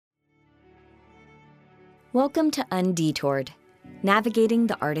Welcome to Undetoured, navigating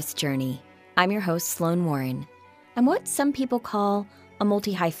the artist's journey. I'm your host, Sloan Warren. I'm what some people call a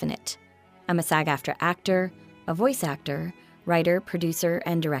multi-hyphenate. I'm a SAG-AFTRA actor, a voice actor, writer, producer,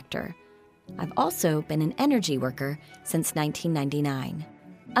 and director. I've also been an energy worker since 1999.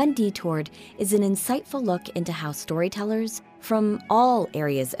 Undetoured is an insightful look into how storytellers from all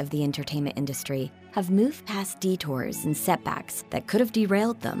areas of the entertainment industry have moved past detours and setbacks that could have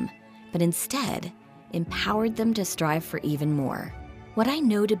derailed them, but instead empowered them to strive for even more. What I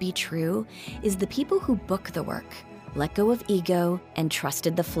know to be true is the people who book the work let go of ego and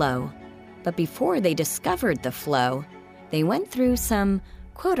trusted the flow. But before they discovered the flow, they went through some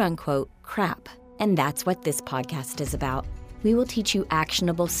quote-unquote crap. And that's what this podcast is about. We will teach you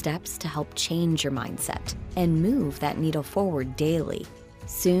actionable steps to help change your mindset and move that needle forward daily.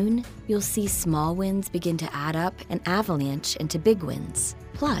 Soon, you'll see small wins begin to add up and avalanche into big wins.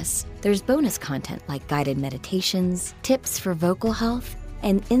 Plus, there's bonus content like guided meditations, tips for vocal health,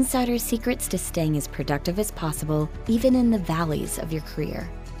 and insider secrets to staying as productive as possible, even in the valleys of your career.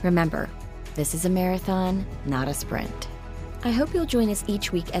 Remember, this is a marathon, not a sprint. I hope you'll join us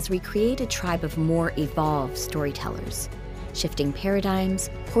each week as we create a tribe of more evolved storytellers, shifting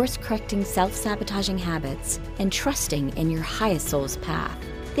paradigms, course-correcting self-sabotaging habits, and trusting in your highest soul's path.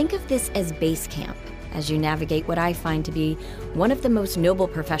 Think of this as base camp as you navigate what I find to be one of the most noble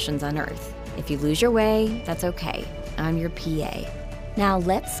professions on earth. If you lose your way, that's okay. I'm your PA. Now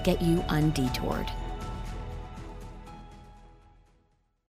let's get you undetoured.